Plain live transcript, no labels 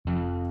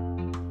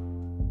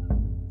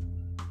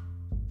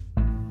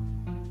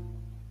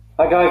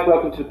Hi guys,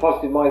 welcome to the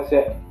Positive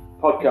Mindset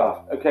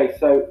podcast. Okay,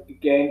 so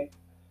again,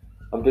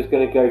 I'm just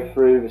going to go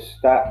through the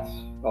stats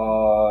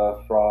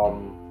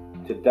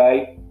from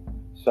today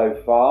so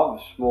far,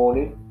 this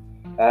morning.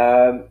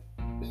 The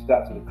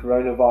stats of the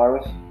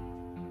coronavirus.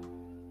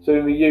 So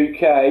in the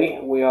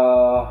UK, we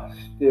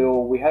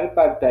had a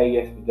bad day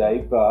yesterday,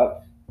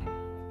 but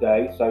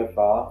today so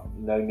far,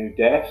 no new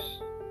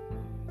deaths.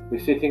 We're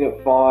sitting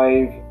at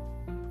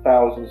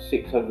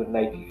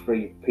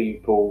 5,683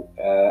 people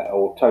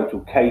or total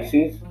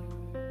cases.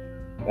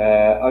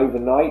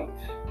 Overnight,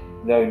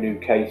 no new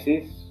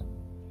cases.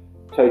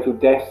 Total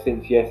deaths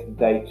since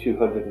yesterday,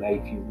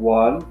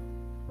 281.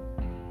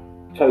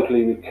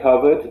 Totally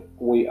recovered,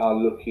 we are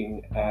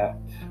looking at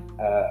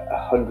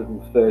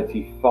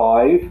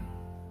 135.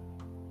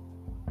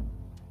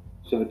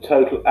 So the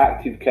total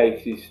active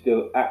cases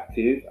still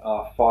active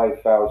are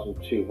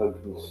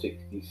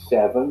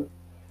 5,267.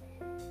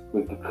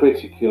 With the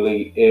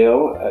critically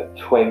ill at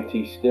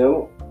 20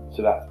 still,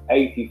 so that's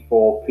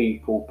 84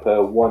 people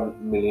per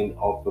 1 million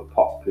of the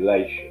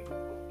population.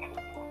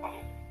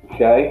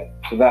 Okay,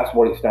 so that's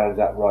what it stands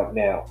at right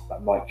now.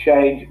 That might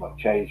change, it might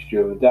change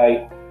during the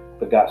day,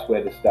 but that's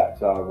where the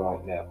stats are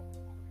right now.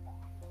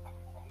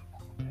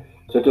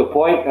 So to a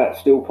point, that's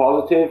still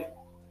positive.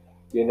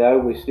 You know,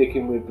 we're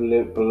sticking with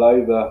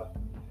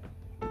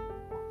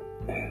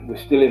we're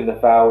still in the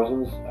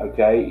thousands.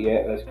 Okay,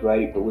 yeah, that's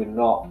great, but we're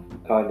not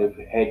kind of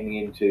heading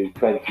into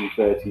 20,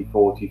 30,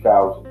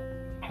 40,000.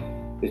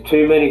 There's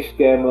too many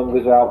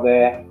scaremongers out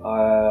there.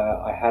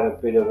 I had a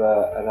bit of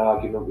an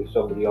argument with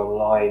somebody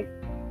online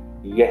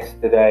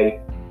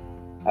yesterday.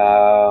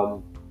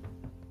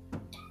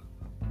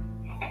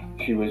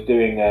 She was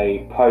doing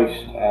a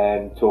post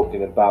and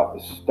talking about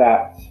the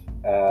stats,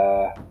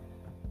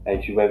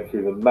 and she went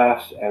through the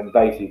maths and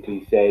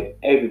basically said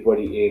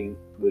everybody in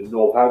the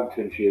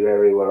Northamptonshire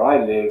area where I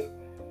live,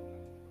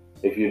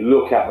 if you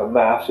look at the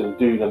maths and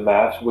do the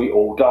maths, we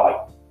all die.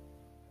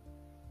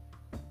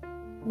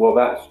 Well,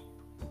 that's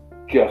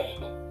just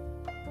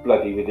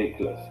bloody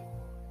ridiculous,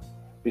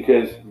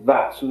 because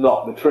that's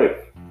not the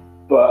truth,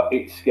 but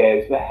it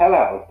scares the hell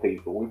out of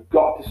people. We've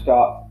got to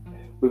stop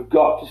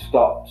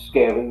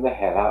scaring the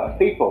hell out of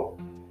people.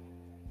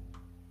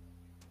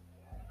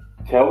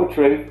 Tell the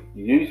truth,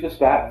 use the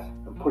stats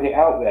and put it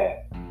out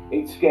there.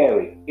 It's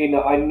scary,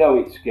 I know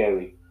it's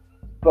scary,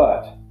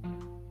 but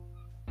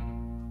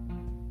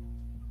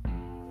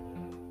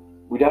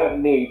we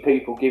don't need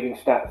people giving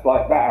stats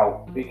like that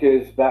out,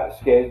 because that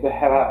scares the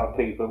hell out of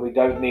people and we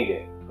don't need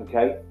it.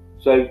 Okay?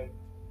 So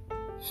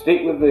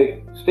stick with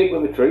the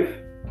truth,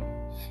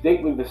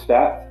 stick with the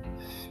stats,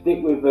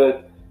 stick with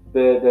the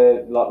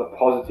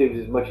positives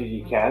as much as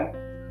you can,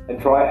 and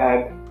try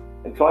and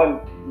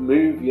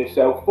move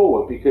yourself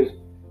forward, because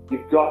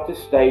you've got to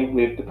stay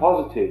with the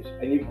positives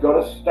and you've got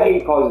to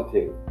stay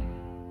positive.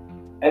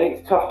 And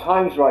it's tough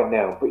times right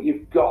now, but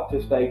you've got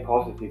to stay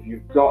positive.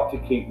 You've got to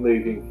keep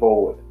moving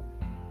forward.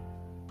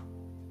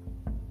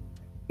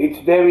 It's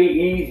very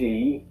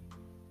easy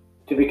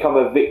to become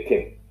a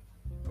victim.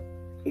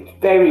 It's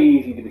very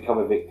easy to become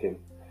a victim.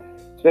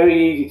 It's very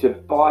easy to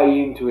buy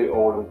into it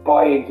all and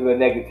buy into the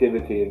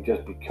negativity and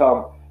just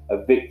become a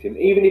victim.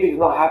 Even if it's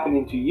not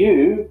happening to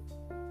you,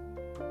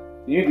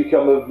 you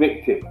become a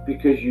victim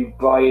because you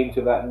buy into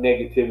that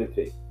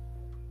negativity.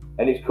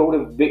 And it's called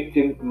a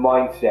victim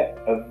mindset,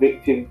 a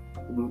victim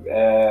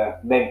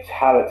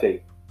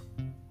mentality.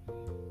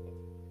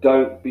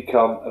 Don't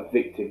become a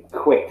victim.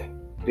 Quit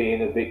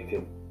being a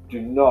victim. Do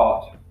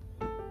not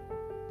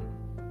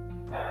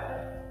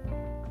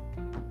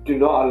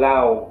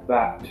allow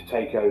that to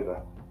take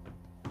over.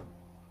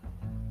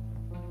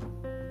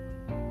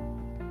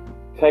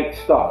 Take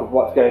stock of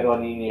what's going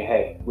on in your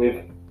head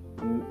with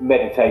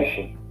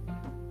meditation,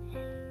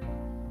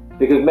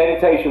 because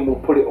meditation will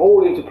put it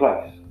all into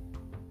place.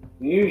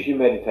 Use your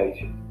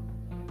meditation.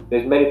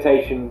 There's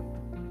meditation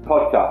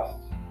podcasts.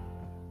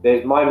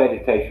 There's my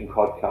meditation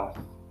podcast.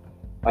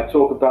 I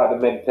talk about the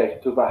meditation,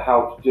 talk about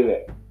how to do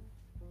it,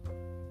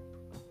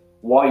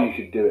 why you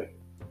should do it.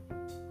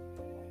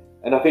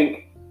 And I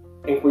think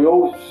if we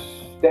all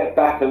step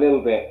back a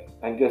little bit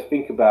and just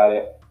think about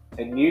it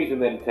and use the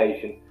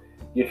meditation,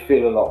 you'd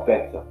feel a lot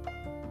better.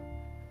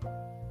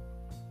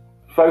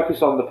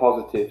 Focus on the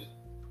positives.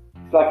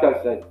 It's like I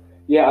said,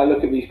 yeah, I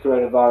look at these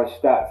coronavirus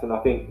stats and I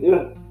think,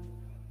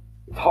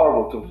 it's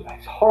horrible to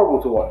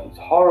watch. It's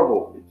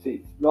horrible.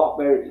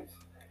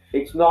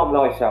 It's not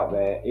nice out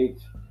there.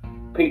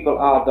 People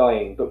are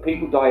dying, but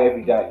people die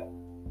every day.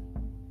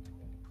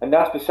 And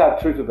that's the sad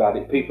truth about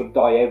it. People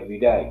die every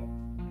day.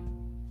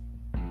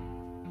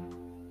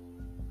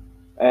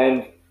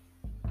 And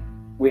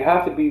we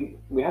have to be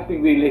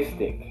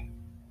realistic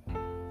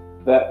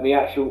that the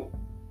actual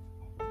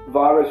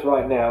virus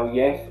right now,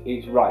 yes,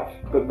 is rife,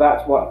 but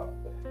that's what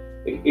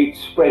it's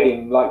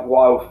spreading like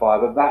wildfire.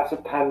 But that's a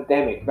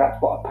pandemic. That's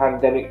what a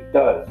pandemic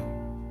does.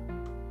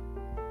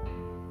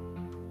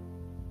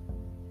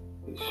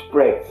 It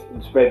spreads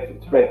and spreads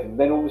and spreads, and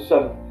then all of a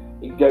sudden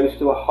it goes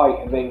to a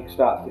height and then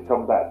starts to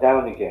come back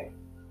down again.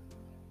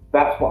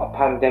 That's what a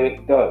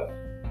pandemic does.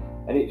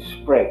 and it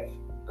spreads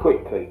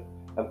quickly.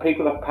 And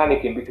people are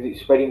panicking because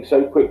it's spreading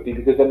so quickly,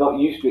 because they're not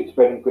used to it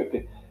spreading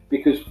quickly,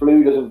 because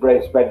flu doesn't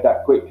spread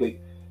that quickly,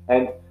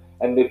 and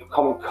the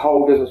common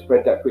cold doesn't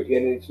spread that quickly,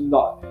 and it's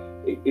not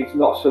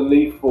so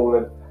lethal.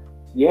 And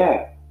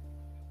yeah,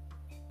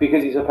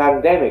 because it's a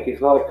pandemic,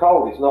 it's not a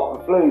cold, it's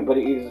not a flu, but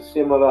it is a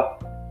similar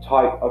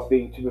type of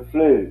thing to the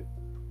flu.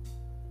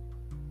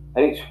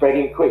 And it's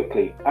spreading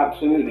quickly,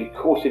 absolutely, of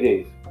course it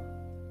is,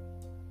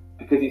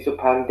 because it's a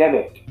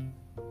pandemic.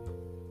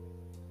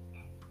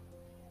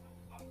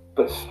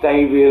 But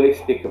stay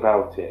realistic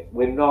about it.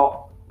 We're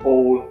not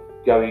all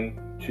going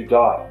to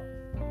die.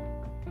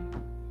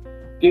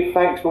 Give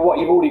thanks for what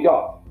you've already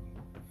got.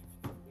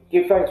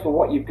 Give thanks for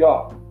what you've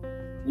got.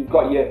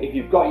 If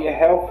you've got your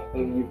health,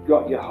 and you've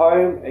got your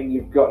home, and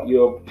you've got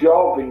your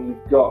job, and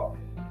you've got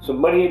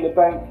some money in the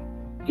bank,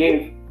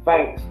 give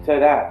thanks to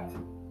that.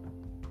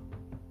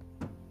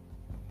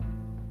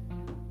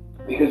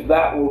 Because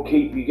that will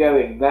keep you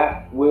going.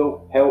 That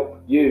will help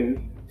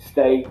you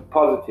stay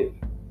positive.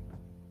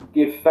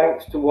 Give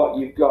thanks to what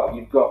you've got.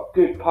 You've got a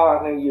good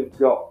partner, you've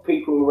got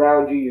people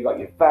around you, you've got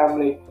your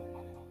family.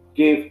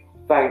 Give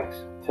thanks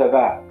to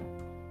that.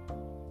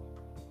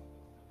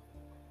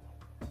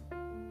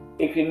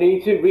 If you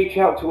need to, reach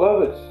out to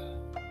others.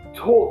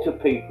 Talk to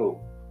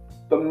people.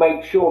 But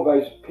make sure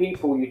those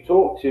people you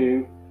talk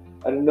to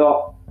are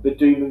not the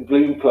doom and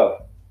gloom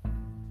club.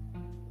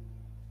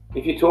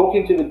 If you're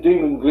talking to the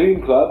doom and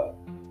gloom club,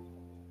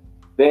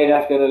 then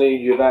that's going to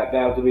lead you back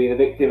down to being a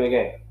victim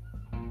again.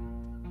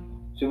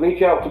 So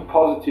reach out to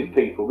positive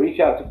people. Reach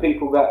out to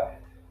people that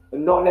are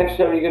not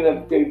necessarily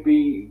going to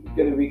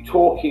be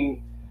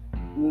talking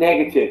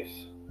negatives.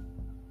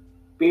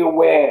 Be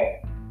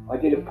aware. I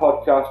did a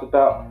podcast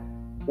about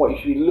what you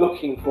should be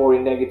looking for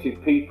in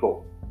negative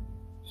people,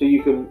 so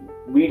you can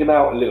read them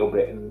out a little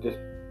bit and just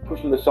push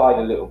them aside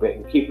a little bit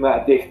and keep them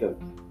at a distance.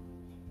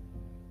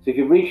 So if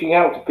you're reaching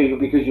out to people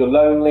because you're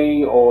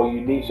lonely or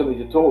you need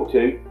somebody to talk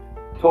to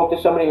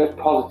somebody that's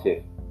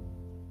positive.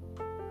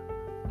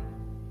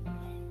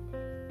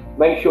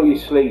 Make sure you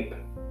sleep.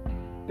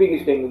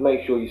 Biggest thing is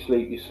make sure you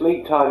sleep. Your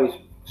sleep time is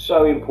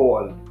so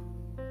important.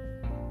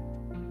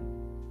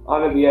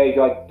 I'm at the age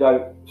I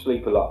don't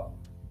sleep a lot,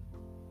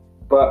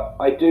 but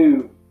I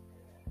do.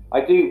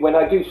 When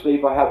I do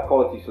sleep, I have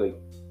quality sleep,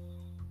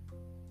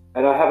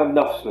 and I have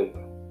enough sleep,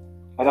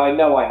 and I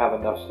know I have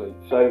enough sleep.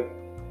 So,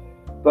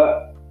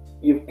 but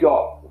you've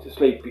got to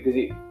sleep, because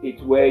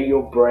it's where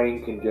your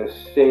brain can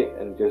just sit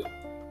and just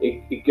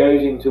it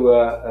goes into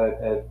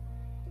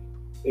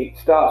it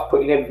starts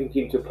putting everything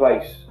into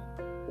place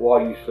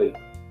while you sleep.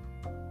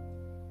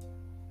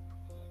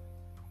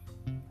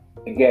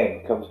 Again,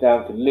 it comes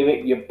down to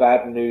limit your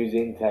bad news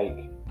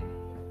intake.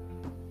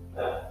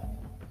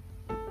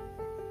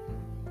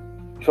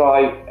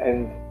 Try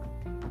and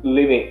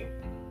limit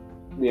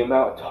the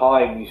amount of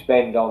time you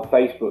spend on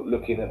Facebook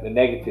looking at the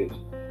negatives.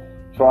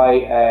 Try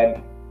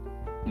and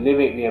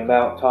limit the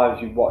amount of times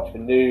you watch the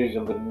news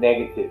and the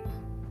negatives.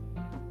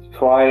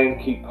 Try and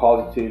keep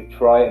positive.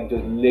 Try and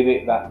just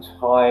limit that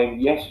time.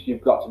 Yes,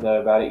 you've got to know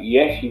about it.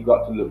 Yes, you've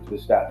got to look to the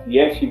stats.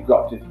 Yes, you've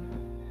got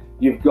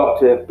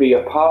to be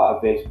a part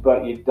of this,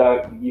 but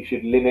you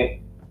should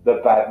limit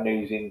the bad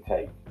news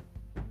intake.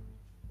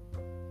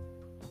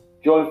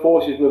 Join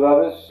forces with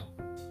others.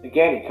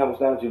 Again, it comes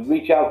down to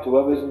reach out to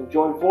others and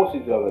join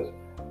forces with others.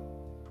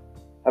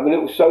 Have a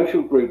little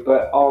social group,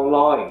 but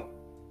online.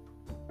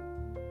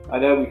 I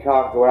know we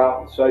can't go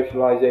out and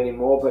socialise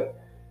anymore, but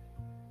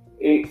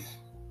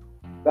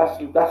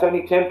that's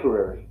only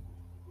temporary.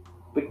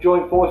 But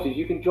join forces.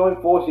 You can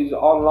join forces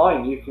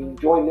online. You can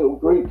join little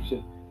groups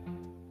and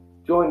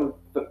join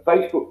the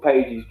Facebook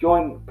pages.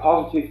 Join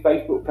positive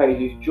Facebook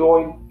pages.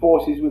 Join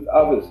forces with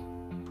others.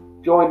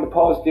 Join the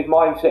Positive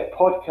Mindset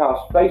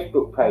Podcast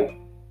Facebook page.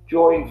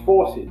 Join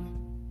forces.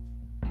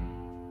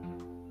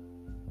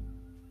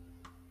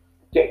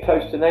 Get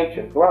close to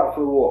nature. Go out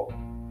for a walk.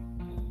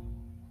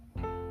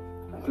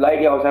 This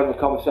lady I was having a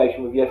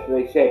conversation with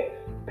yesterday said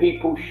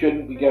people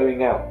shouldn't be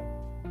going out.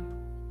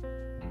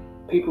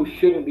 People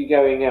shouldn't be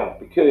going out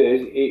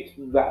because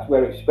that's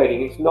where it's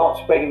spreading. It's not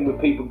spreading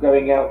with people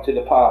going out to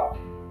the park.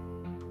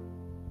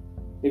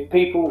 If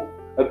people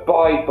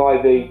abide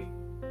by the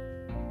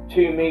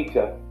 2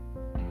 metre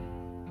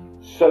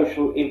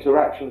social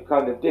interaction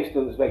kind of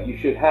distance that you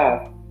should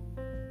have,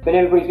 then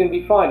everybody's going to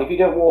be fine. If you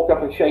don't walk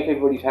up and shake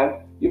everybody's hand,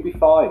 you'll be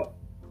fine.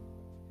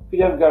 If you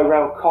don't go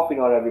around coughing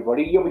on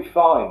everybody, you'll be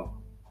fine.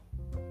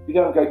 If you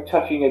don't go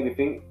touching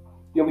everything,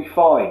 you'll be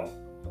fine.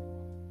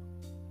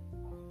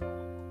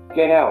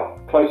 Get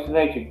out, close to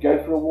nature,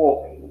 go for a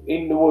walk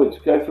in the woods,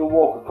 go for a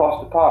walk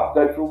across the park,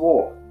 go for a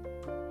walk.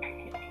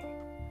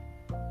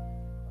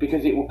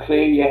 Because it will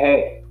clear your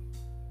head.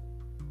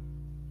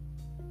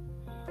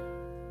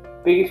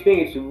 Biggest thing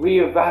is to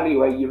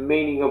reevaluate your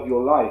meaning of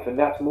your life, and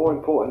that's more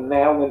important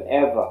now than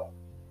ever.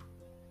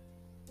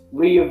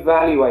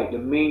 Reevaluate the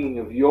meaning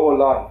of your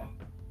life.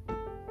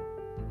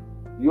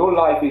 Your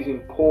life is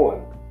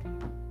important.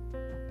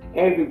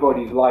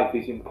 Everybody's life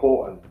is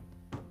important.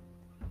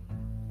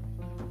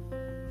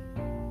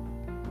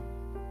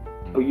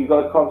 but you've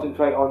got to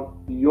concentrate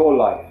on your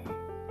life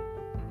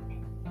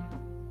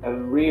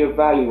and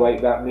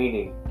reevaluate that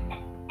meaning.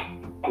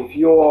 If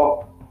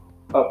you're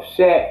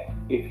upset,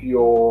 if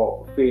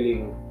you're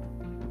feeling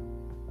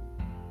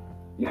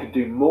you could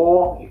do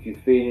more, if you're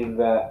feeling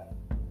that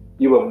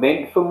you were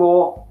meant for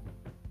more,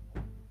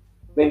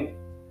 then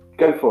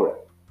go for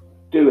it.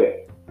 Do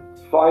it.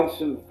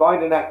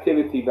 Find an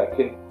activity that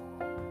can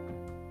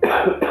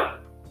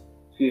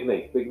excuse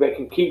me, that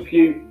can keep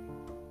you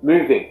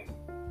moving,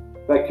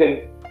 that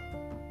can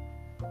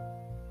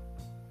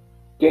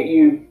get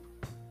you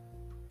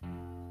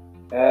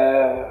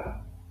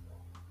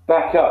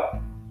back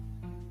up,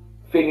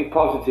 feeling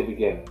positive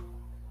again.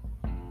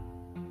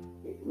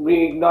 It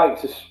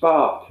reignites a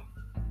spark.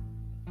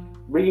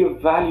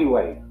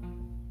 Reevaluate.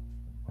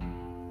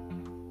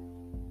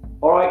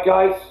 Alright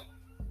guys,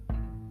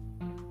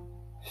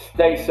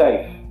 stay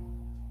safe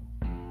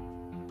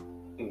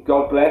and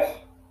God bless,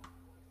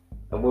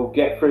 and we'll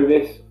get through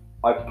this,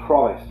 I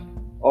promise.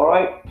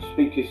 Alright,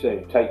 speak to you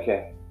soon. Take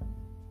care.